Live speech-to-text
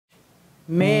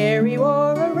Mary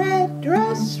wore a red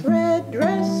dress, red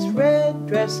dress, red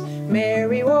dress.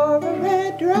 Mary wore a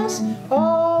red dress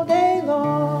all day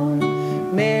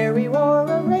long. Mary wore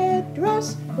a red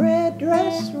dress, red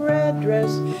dress, red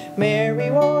dress. Mary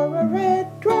wore a red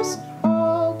dress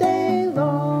all day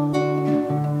long.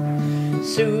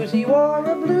 Susie wore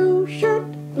a blue shirt,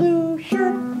 blue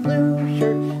shirt, blue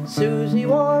shirt. Susie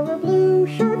wore a blue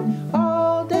shirt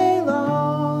all day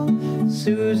long.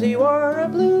 Susie wore a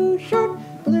blue shirt,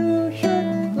 blue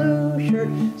shirt, blue shirt.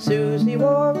 Susie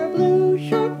wore a blue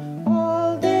shirt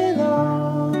all day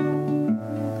long.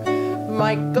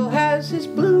 Michael has his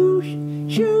blue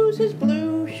shoes, his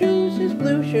blue shoes, his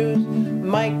blue shoes.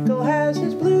 Michael has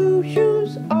his blue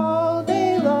shoes all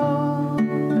day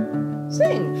long.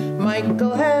 Sing!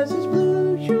 Michael has his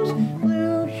blue shoes,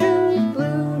 blue shoes,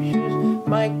 blue shoes.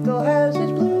 Michael has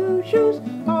his blue shoes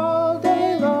all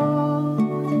day long.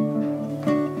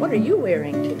 What are you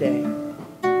wearing today?